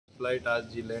flight आज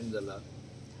जी land जाला,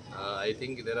 I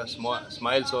think there are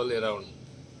smiles all around.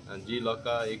 जी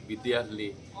लोकां एक भीती आसली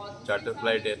चार्टर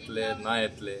फ्लाइट येतले ना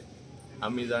येतले,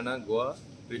 आमी जाणा Goa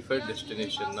preferred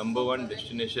destination, number 1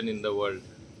 destination in the world.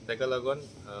 ताका लागून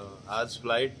आज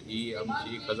फ्लाइट ही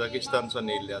आमची कझाकिस्तानसून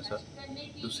येयल्ली आसा,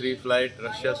 दुसरी फ्लाइट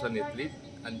रशियासून येतली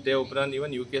आनी ते उपरांत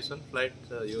इवन UKसून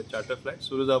फ्लाइट ह्यो चार्टर फ्लाइट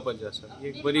सुरू जावपाची आसा. ही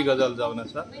एक बरी गजाल जावन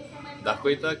आसा,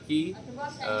 दाखयता की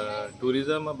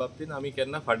टुरिजमा बाबतींत आमी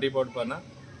केन्ना फाटीं पडपाना.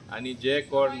 आनी जे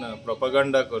कोण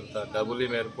प्रोपागंडा करता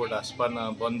डाबोलीम एअरपोर्ट आसपाना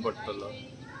बंद पडटलो,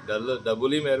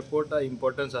 डाबोलीम एअरपोर्टा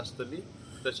इम्पॉर्टन्स आसतली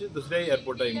तशेंच दुसऱ्याय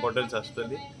एअरपोर्टा इम्पॉर्टन्स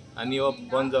आसतली आनी हो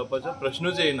बंद जावपाचो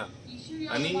प्रश्नूच येना.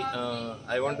 आनी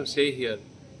आय वॉन्ट टू से here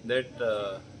that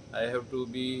I have to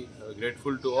be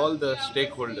grateful to all the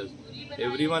stakeholders.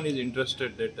 Everyone is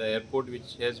interested that the airport which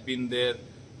has been there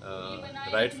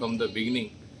right from the beginning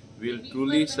will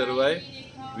truly survive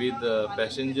with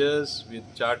passengers, with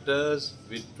charters,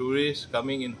 with tourists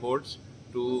coming in hordes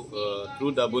to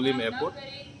through Dabolim airport.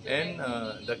 And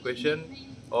the question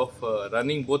of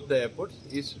running both the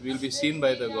airports will be seen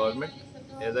by the government.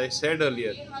 As I said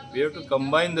earlier, we have to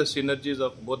combine the synergies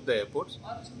of both the airports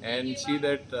and see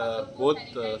that both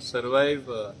survive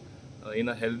in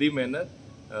a healthy manner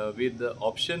with the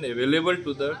option available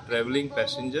to the travelling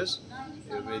passengers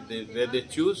where they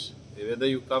choose whether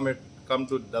you come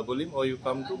to Dabolim or you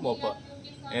come to Mopa.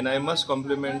 And I must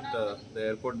compliment the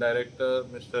airport director,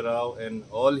 Mr. Rao, and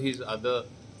all his other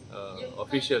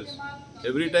officials.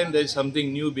 Every time there is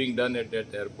something new being done at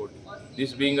that airport.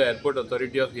 This being an airport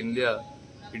authority of India,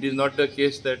 it is not the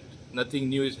case that nothing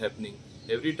new is happening.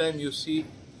 Every time you see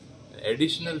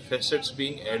additional facets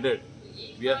being added.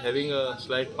 We are having a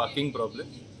slight parking problem.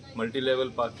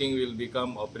 Multi-level parking will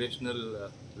become operational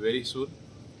very soon.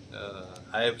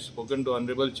 I have spoken to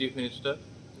Honorable Chief Minister.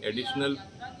 Additional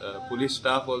police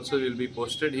staff also will be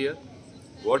posted here.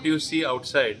 What you see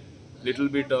outside, little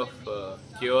bit of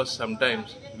chaos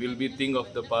sometimes, will be thing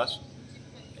of the past.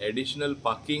 Additional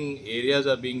parking areas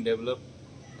are being developed.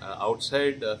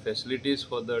 Outside facilities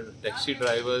for the taxi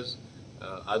drivers,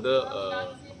 other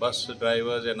bus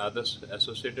drivers and other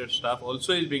associated staff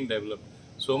also is being developed.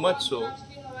 So much so,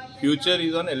 future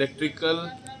is on electrical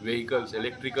vehicles,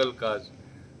 electrical cars.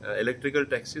 Electrical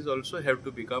taxis also have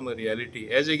to become a reality.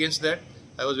 As against that,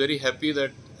 I was very happy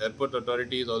that Airport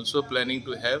Authority is also planning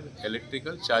to have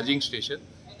electrical charging station,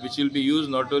 which will be used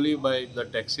not only by the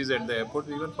taxis at the airport,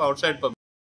 even for outside public,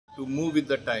 to move with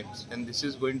the times. And this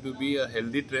is going to be a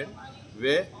healthy trend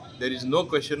where there is no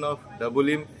question of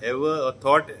Dabolim ever a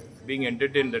thought being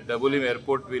entertained that Dabolim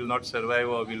airport will not survive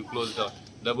or will close down.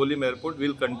 Dabolim airport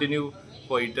will continue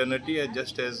for eternity, and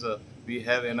just as we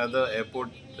have another airport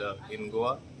in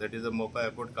Goa, that is the Mopa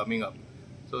airport coming up.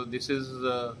 So this is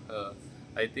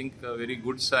I think a very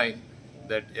good sign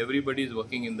that everybody is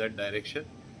working in that direction,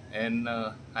 and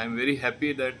I am very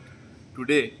happy that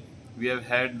today we have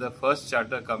had the first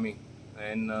charter coming,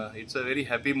 and it's a very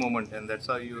happy moment, and that's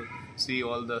how you see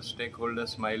all the stakeholders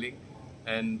smiling.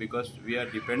 And because we are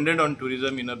dependent on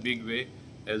tourism in a big way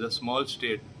as a small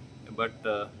state, but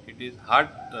it is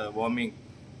heart-warming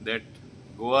that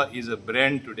Goa is a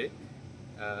brand today.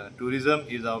 Tourism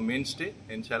is our mainstay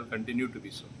and shall continue to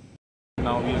be so.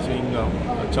 Now we are seeing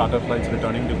charter flights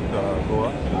returning to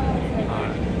Goa,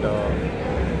 and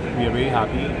we are very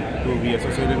happy to be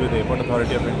associated with the Airport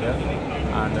Authority of India,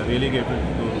 and really grateful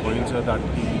to Govind sir that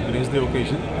he graced the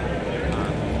occasion.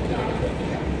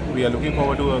 We are looking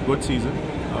forward to a good season.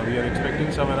 We are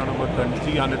expecting somewhere around about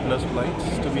 300 plus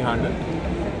flights to be handled,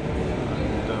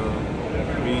 and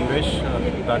we wish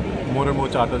that more and more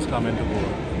charters come into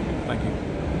Goa. Thank you.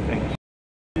 Thank you.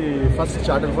 The first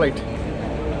charter flight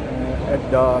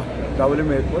at the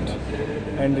Dabolim airport,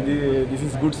 and this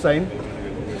is good sign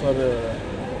for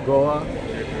Goa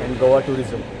and Goa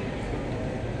tourism.